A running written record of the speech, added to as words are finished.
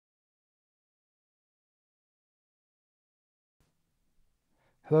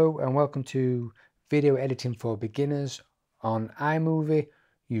Hello and welcome to video editing for beginners on iMovie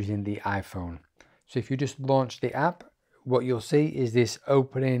using the iPhone. So if you just launch the app, what you'll see is this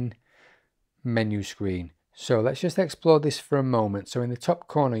opening menu screen. So let's just explore this for a moment. So in the top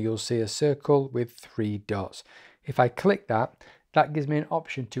corner, you'll see a circle with 3 dots. If I click that, that gives me an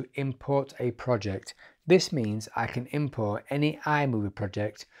option to import a project. This means I can import any iMovie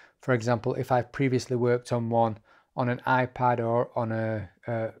project. For example, if I've previously worked on one on an iPad or on a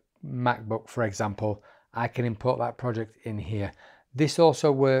MacBook, for example, I can import that project in here. This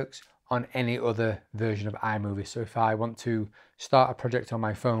also works on any other version of iMovie. So if I want to start a project on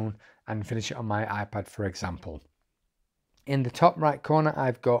my phone and finish it on my iPad, for example. In the top right corner,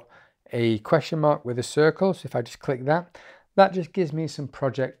 I've got a question mark with a circle. So if I just click that, that just gives me some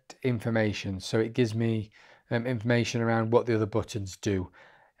project information. So it gives me information around what the other buttons do.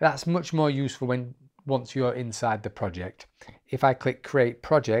 That's much more useful once you're inside the project. If I click create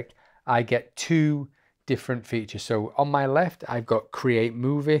project, I get 2 different features. So on my left, I've got create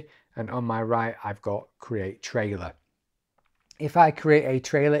movie, and on my right, I've got create trailer. If I create a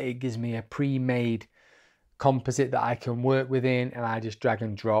trailer, it gives me a pre-made composite that I can work within, and I just drag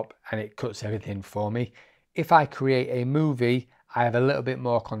and drop and it cuts everything for me. If I create a movie, I have a little bit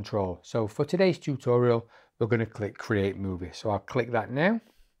more control. So for today's tutorial, we're going to click create movie. So I'll click that now.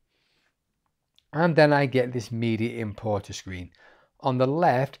 And then I get this media importer screen. On the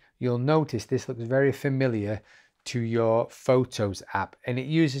left, you'll notice this looks very familiar to your Photos app, and it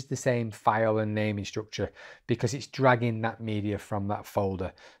uses the same file and naming structure because it's dragging that media from that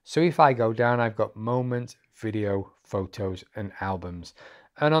folder. So if I go down, I've got moments, video, photos, and albums.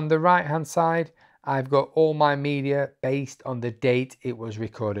 And on the right hand side, I've got all my media based on the date it was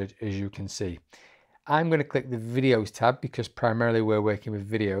recorded, as you can see. I'm going to click the videos tab because primarily we're working with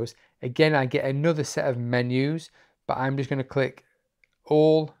videos. Again, I get another set of menus, but I'm just going to click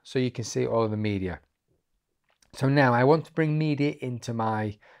all so you can see all of the media. So now I want to bring media into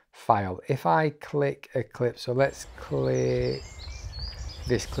my file. If I click a clip, so let's click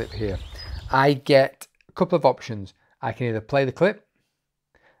this clip here, I get a couple of options. I can either play the clip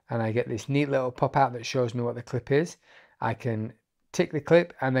and I get this neat little pop out that shows me what the clip is. I can tick the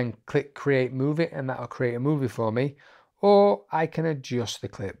clip and then click create movie, and that'll create a movie for me. Or I can adjust the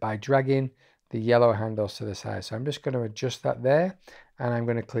clip by dragging the yellow handles to the side. So I'm just going to adjust that there, and I'm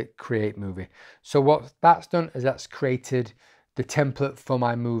going to click create movie. So what that's done is that's created the template for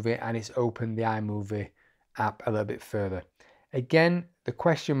my movie, and it's opened the iMovie app a little bit further. Again, the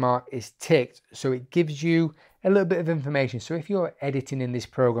question mark is ticked, so it gives you a little bit of information. So if you're editing in this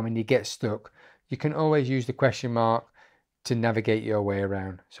program and you get stuck, you can always use the question mark to navigate your way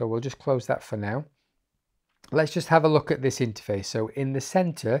around. So we'll just close that for now. Let's just have a look at this interface. So in the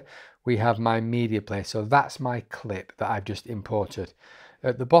center, we have my media player. So that's my clip that I've just imported.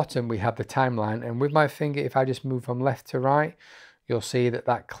 At the bottom, we have the timeline. And with my finger, if I just move from left to right, you'll see that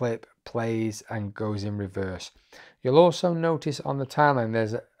that clip plays and goes in reverse. You'll also notice on the timeline,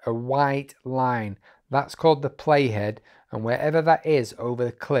 there's a white line. That's called the playhead. And wherever that is over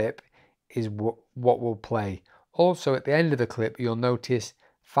the clip is what will play. Also, at the end of the clip, you'll notice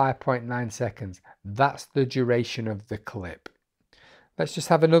 5.9 seconds. That's the duration of the clip. Let's just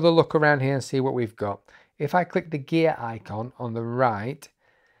have another look around here and see what we've got. If I click the gear icon on the right,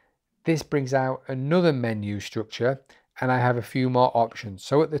 this brings out another menu structure, and I have a few more options.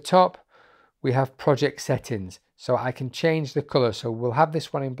 So at the top, we have project settings. So I can change the color. So we'll have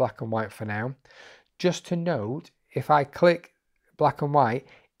this one in black and white for now. Just to note, if I click black and white,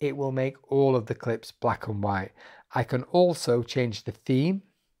 it will make all of the clips black and white. I can also change the theme.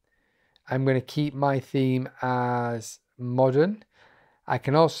 I'm going to keep my theme as modern. I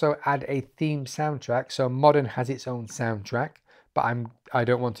can also add a theme soundtrack. So modern has its own soundtrack, but I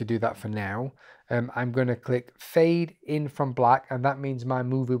don't want to do that for now. I'm going to click fade in from black, and that means my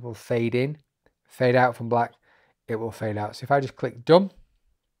movie will fade in, fade out from black, it will fade out. So if I just click done,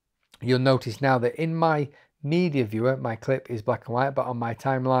 you'll notice now that in my media viewer, my clip is black and white, but on my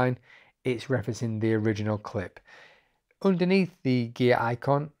timeline, it's referencing the original clip. Underneath the gear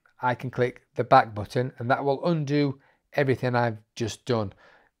icon, I can click the back button, and that will undo everything I've just done.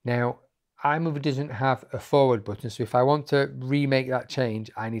 Now, iMovie doesn't have a forward button, so if I want to remake that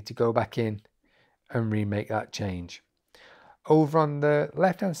change, I need to go back in and remake that change. Over on the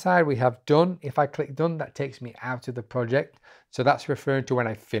left hand side, we have done. If I click done, that takes me out of the project. So that's referring to when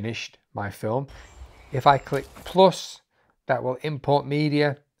I finished my film. If I click plus, that will import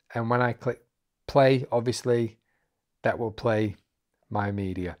media. And when I click play, obviously, that will play my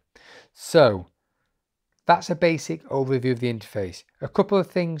media. So that's a basic overview of the interface. A couple of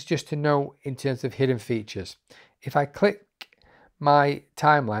things just to know in terms of hidden features. If I click my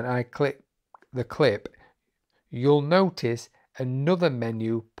timeline and I click the clip, you'll notice another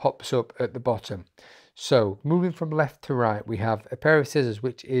menu pops up at the bottom. So moving from left to right, we have a pair of scissors,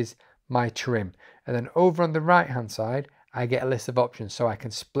 which is my trim. And then over on the right hand side, I get a list of options. So I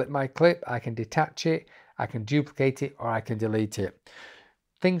can split my clip, I can detach it, I can duplicate it, or I can delete it.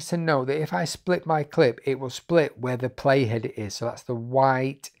 Things to note that if I split my clip, it will split where the playhead is. So that's the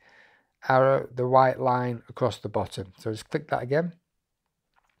white arrow, the white line across the bottom. So just click that again.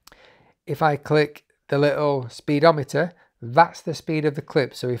 If I click the little speedometer, that's the speed of the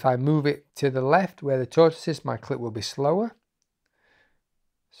clip. So if I move it to the left where the tortoise is, my clip will be slower.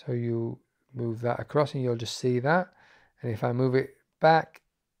 So you move that across and you'll just see that. And if I move it back,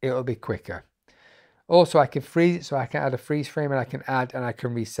 it'll be quicker. Also, I can freeze it, so I can add a freeze frame and I can add and I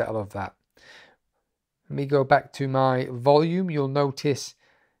can reset all of that. Let me go back to my volume. You'll notice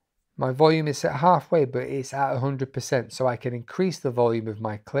my volume is set halfway, but it's at 100%. So I can increase the volume of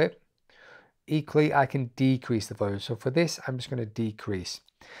my clip. Equally, I can decrease the volume. So for this, I'm just going to decrease.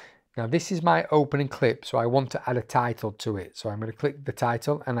 Now this is my opening clip, so I want to add a title to it. So I'm going to click the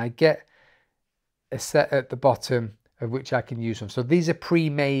title and I get a set at the bottom of which I can use them. So these are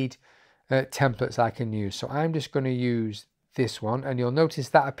pre-made templates I can use. So I'm just going to use this one and you'll notice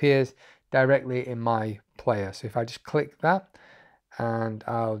that appears directly in my player. So if I just click that and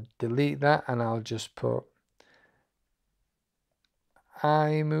I'll delete that and I'll just put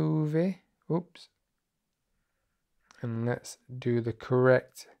iMovie. Oops. And let's do the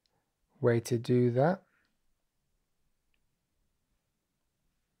correct way to do that.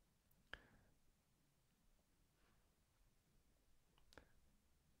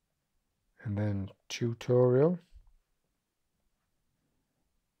 And then tutorial.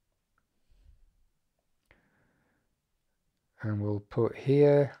 And we'll put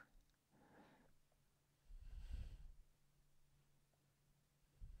here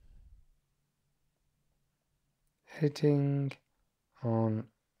editing on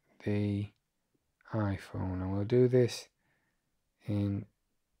the iPhone, and we'll do this in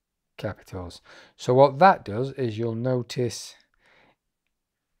capitals. So what that does is you'll notice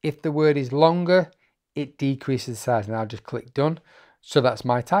if the word is longer, it decreases the size. And I'll just click done. So that's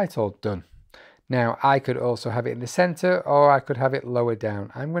my title done. Now I could also have it in the center or I could have it lower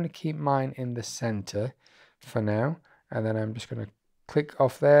down. I'm going to keep mine in the center for now. And then I'm just going to click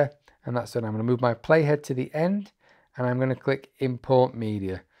off there and that's done. I'm going to move my playhead to the end and I'm going to click import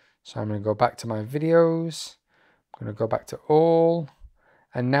media. So I'm going to go back to my videos. I'm going to go back to all.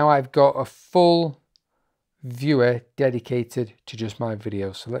 And now I've got a full viewer dedicated to just my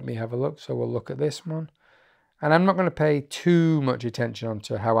videos. So let me have a look. So we'll look at this one. And I'm not going to pay too much attention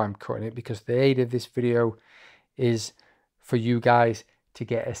onto how I'm cutting it because the aid of this video is for you guys to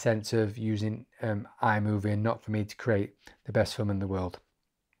get a sense of using iMovie and not for me to create the best film in the world.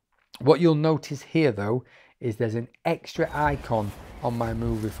 What you'll notice here though is there's an extra icon on my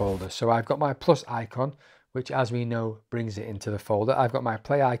movie folder. So I've got my plus icon, which as we know brings it into the folder. I've got my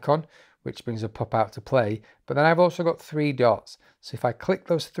play icon, which brings a pop out to play, but then I've also got 3 dots. So if I click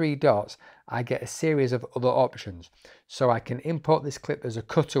those 3 dots, I get a series of other options. So I can import this clip as a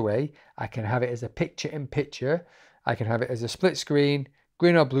cutaway, I can have it as a picture-in-picture, I can have it as a split screen,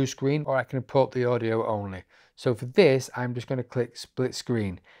 green or blue screen, or I can import the audio only. So for this, I'm just going to click split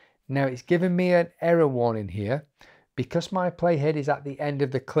screen. Now it's given me an error warning here. Because my playhead is at the end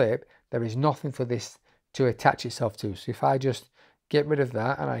of the clip, there is nothing for this to attach itself to. So if I just get rid of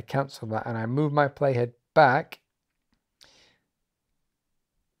that and I cancel that and I move my playhead back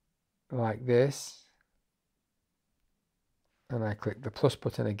like this and I click the plus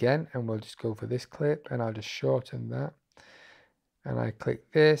button again and we'll just go for this clip and I'll just shorten that and I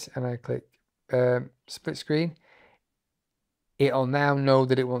click this and I click split screen, it'll now know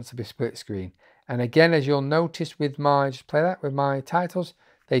that it wants to be split screen. And again, as you'll notice with my, just play that with my titles,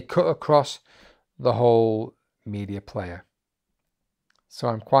 they cut across the whole media player. So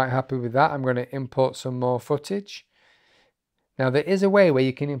I'm quite happy with that. I'm going to import some more footage. Now there is a way where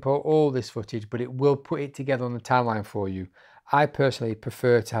you can import all this footage, but it will put it together on the timeline for you. I personally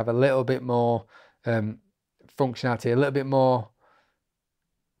prefer to have a little bit more functionality, a little bit more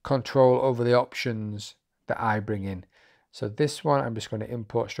control over the options that I bring in. So this one I'm just going to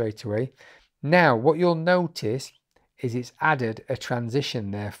import straight away. Now what you'll notice is it's added a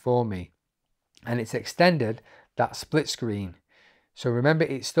transition there for me and it's extended that split screen. So remember,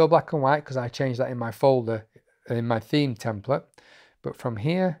 it's still black and white because I changed that in my folder, in my theme template. But from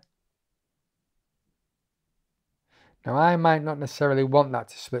here, now I might not necessarily want that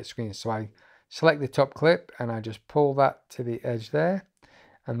to split screen. So I select the top clip and I just pull that to the edge there.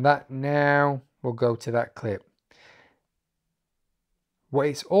 And that now will go to that clip. What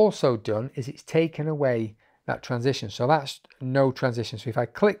it's also done is it's taken away that transition. So that's no transition. So if I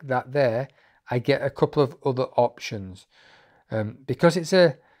click that there, I get a couple of other options. Because it's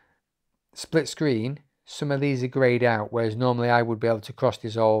a split screen, some of these are grayed out, whereas normally I would be able to cross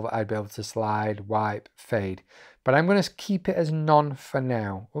dissolve, I'd be able to slide, wipe, fade. But I'm going to keep it as none for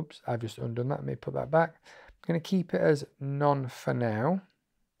now. Oops, I've just undone that. Let me put that back. I'm going to keep it as none for now.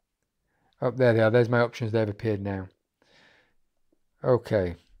 Oh, there they are. There's my options. They've appeared now.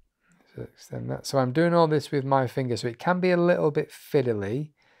 Okay. So extend that. So I'm doing all this with my finger, so it can be a little bit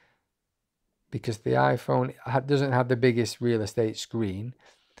fiddly because the iPhone doesn't have the biggest real estate screen.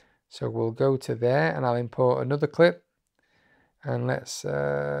 So we'll go to there and I'll import another clip, and let's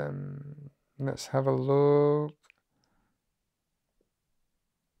have a look.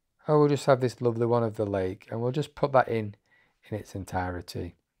 Oh, we'll just have this lovely one of the lake, and we'll just put that in its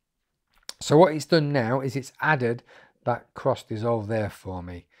entirety. So what it's done now is it's added that cross dissolve there for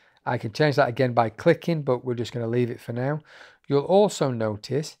me. I can change that again by clicking, but we're just going to leave it for now. You'll also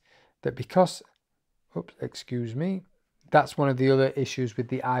notice that because, oops, excuse me, that's one of the other issues with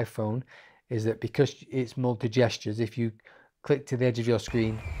the iPhone, is that because it's multi-gestures, if you click to the edge of your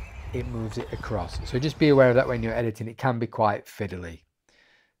screen, it moves it across. So just be aware of that when you're editing. It can be quite fiddly.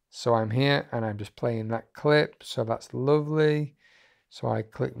 So I'm here and I'm just playing that clip. So that's lovely. So I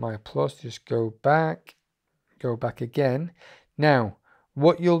click my plus, just go back again. Now,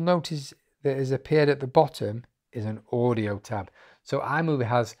 what you'll notice that has appeared at the bottom is an audio tab. So iMovie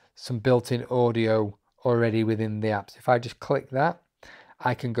has some built-in audio already within the apps. If I just click that,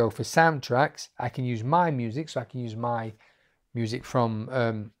 I can go for soundtracks. I can use my music, so I can use my music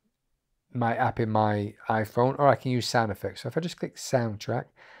from my app in my iPhone, or I can use sound effects. So if I just click soundtrack,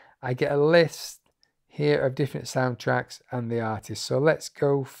 I get a list here of different soundtracks and the artists. So let's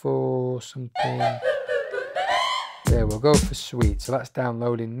go for something. There, we'll go for Sweet. So that's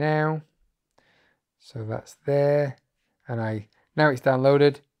downloading now. So that's there. And now it's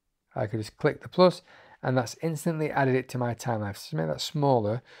downloaded. I could just click the plus, and that's instantly added it to my timeline. So to make that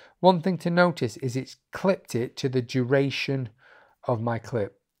smaller, one thing to notice is it's clipped it to the duration of my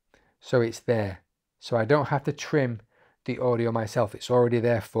clip. So it's there. So I don't have to trim the audio myself. It's already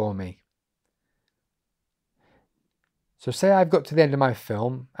there for me. So say I've got to the end of my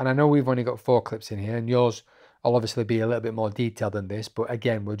film, and I know we've only got 4 clips in here, and yours will obviously be a little bit more detailed than this, but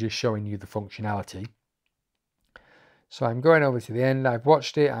again, we're just showing you the functionality. So I'm going over to the end. I've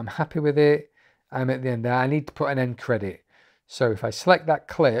watched it. I'm happy with it. I'm at the end there. I need to put an end credit. So if I select that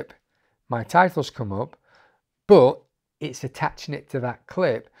clip, my titles come up, but it's attaching it to that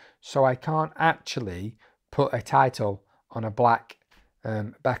clip. So I can't actually put a title on a black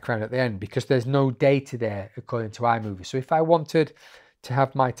background at the end because there's no data there according to iMovie. So if I wanted to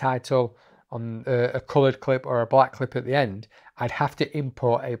have my title on a colored clip or a black clip at the end, I'd have to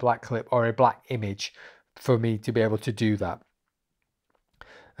import a black clip or a black image for me to be able to do that.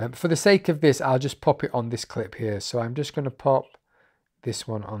 For the sake of this, I'll just pop it on this clip here. So I'm just going to pop this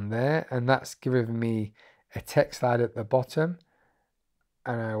one on there, and that's giving me a text slide at the bottom,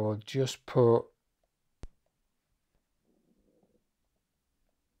 and I will just put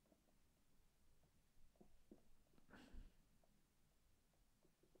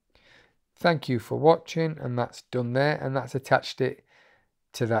thank you for watching, and that's done there, and that's attached it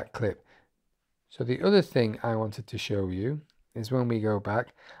to that clip. So the other thing I wanted to show you is when we go back,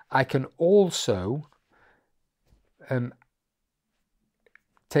 I can also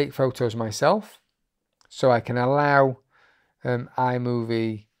take photos myself. So I can allow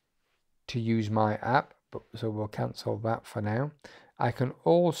iMovie to use my app, so we'll cancel that for now. I can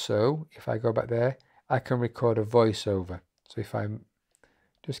also, if I go back there, I can record a voiceover. So if I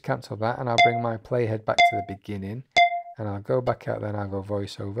just cancel that, and I'll bring my playhead back to the beginning, and I'll go back out there and I'll go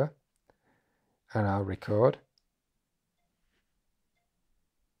voiceover, and I'll record.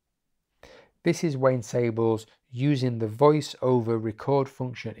 This is Wayne Sables using the voiceover record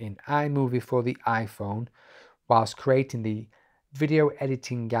function in iMovie for the iPhone whilst creating the video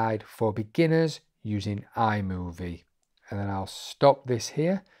editing guide for beginners using iMovie. And then I'll stop this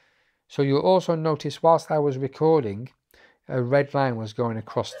here. So you'll also notice whilst I was recording, a red line was going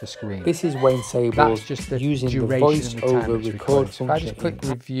across the screen. This is Wayne Sables. That's just the using the duration and the time voice-over it's record recording. So if I function just click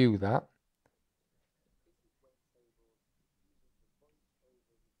review that,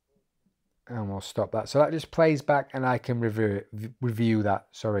 and we'll stop that. So that just plays back, and I can review that,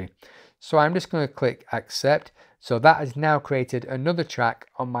 sorry. So I'm just going to click accept. So that has now created another track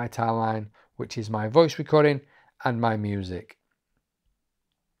on my timeline, which is my voice recording and my music.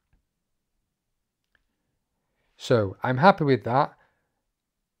 So I'm happy with that.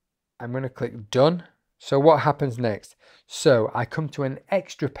 I'm going to click done. So what happens next? So I come to an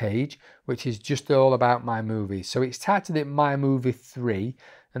extra page, which is just all about my movie. So it's titled it My Movie 3.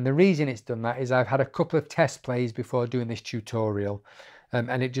 And the reason it's done that is I've had a couple of test plays before doing this tutorial,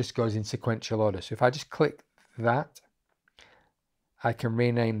 and it just goes in sequential order. So if I just click that, I can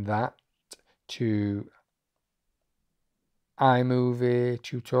rename that to iMovie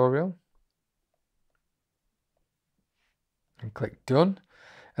tutorial and click done.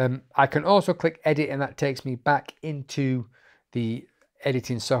 I can also click edit, and that takes me back into the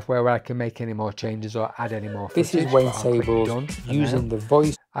editing software where I can make any more changes or add any more footage. This is Wayne Sables using the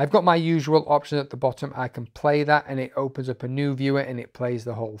voice. I've got my usual option at the bottom. I can play that and it opens up a new viewer and it plays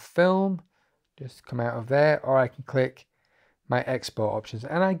the whole film. Just come out of there, or I can click my export options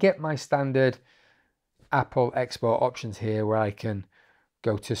and I get my standard Apple export options here where I can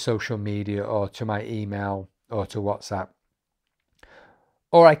go to social media or to my email or to WhatsApp.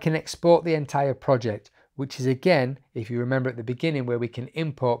 Or I can export the entire project, which is, again, if you remember at the beginning where we can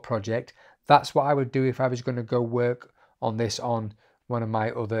import project, that's what I would do if I was going to go work on this on one of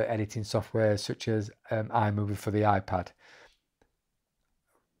my other editing softwares such as iMovie for the iPad.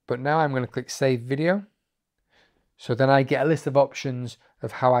 But now I'm going to click Save Video. So then I get a list of options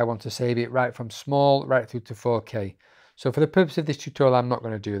of how I want to save it, right from small right through to 4K. So for the purpose of this tutorial, I'm not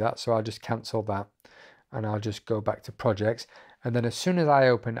going to do that. So I'll just cancel that and I'll just go back to projects. And then as soon as I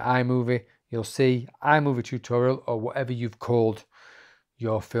open iMovie, you'll see iMovie tutorial or whatever you've called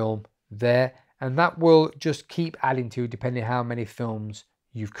your film there. And that will just keep adding to depending how many films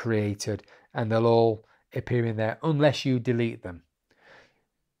you've created. And they'll all appear in there unless you delete them.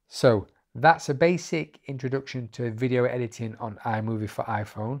 So that's a basic introduction to video editing on iMovie for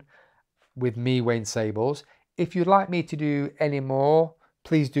iPhone with me, Wayne Sables. If you'd like me to do any more,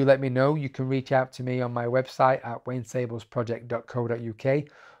 please do let me know. You can reach out to me on my website at waynesablesproject.co.uk,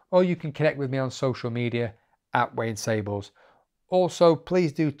 or you can connect with me on social media at Wayne Sables. Also,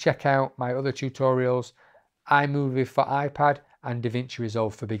 please do check out my other tutorials, iMovie for iPad and DaVinci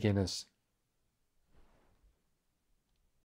Resolve for beginners.